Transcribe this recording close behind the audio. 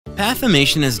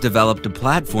Pathomation has developed a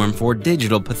platform for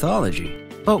digital pathology.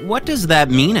 But what does that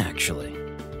mean actually?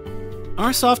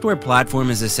 Our software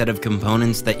platform is a set of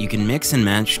components that you can mix and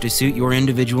match to suit your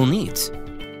individual needs.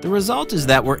 The result is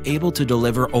that we're able to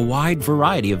deliver a wide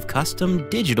variety of custom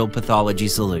digital pathology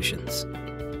solutions.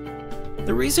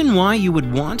 The reason why you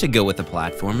would want to go with a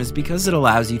platform is because it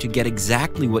allows you to get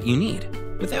exactly what you need,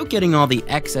 without getting all the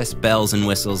excess bells and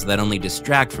whistles that only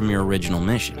distract from your original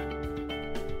mission.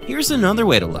 Here's another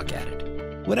way to look at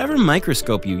it. Whatever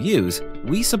microscope you use,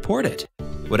 we support it.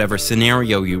 Whatever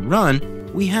scenario you run,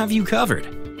 we have you covered.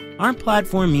 Our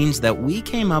platform means that we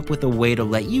came up with a way to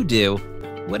let you do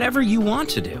whatever you want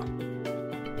to do.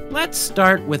 Let's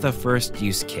start with a first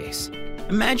use case.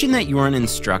 Imagine that you're an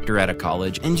instructor at a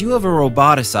college and you have a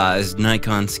roboticized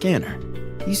Nikon scanner.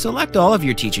 You select all of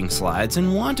your teaching slides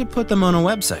and want to put them on a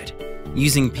website.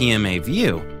 Using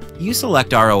PMA..view, you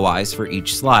select ROIs for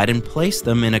each slide and place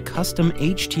them in a custom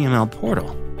HTML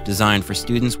portal designed for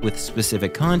students with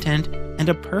specific content and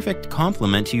a perfect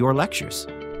complement to your lectures.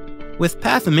 With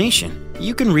Pathomation,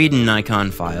 you can read Nikon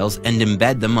files and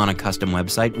embed them on a custom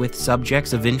website with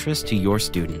subjects of interest to your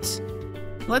students.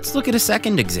 Let's look at a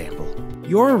second example.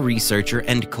 You're a researcher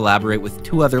and collaborate with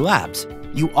 2 other labs.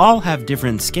 You all have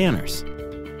different scanners.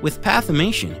 With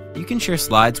Pathomation, you can share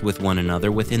slides with one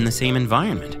another within the same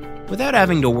environment, without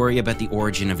having to worry about the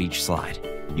origin of each slide.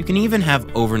 You can even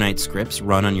have overnight scripts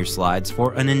run on your slides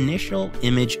for an initial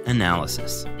image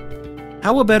analysis.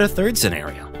 How about a third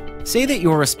scenario? Say that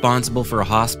you're responsible for a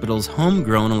hospital's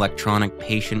homegrown electronic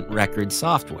patient record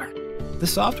software. The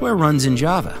software runs in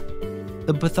Java.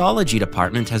 The pathology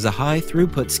department has a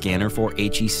high-throughput scanner for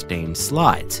HE-stained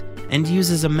slides and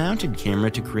uses a mounted camera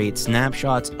to create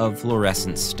snapshots of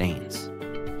fluorescent stains.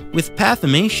 With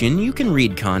Pathomation, you can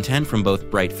read content from both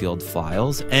bright field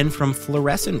files and from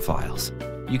fluorescent files.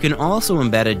 You can also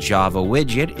embed a Java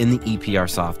widget in the EPR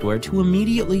software to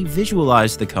immediately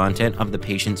visualize the content of the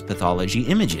patient's pathology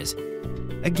images,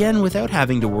 again without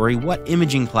having to worry what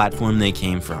imaging platform they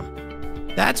came from.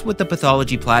 That's what the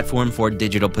pathology platform for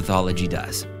digital pathology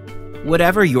does.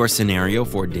 Whatever your scenario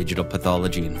for digital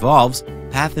pathology involves,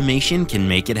 Pathomation can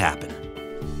make it happen.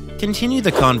 Continue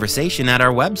the conversation at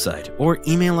our website or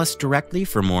email us directly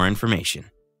for more information.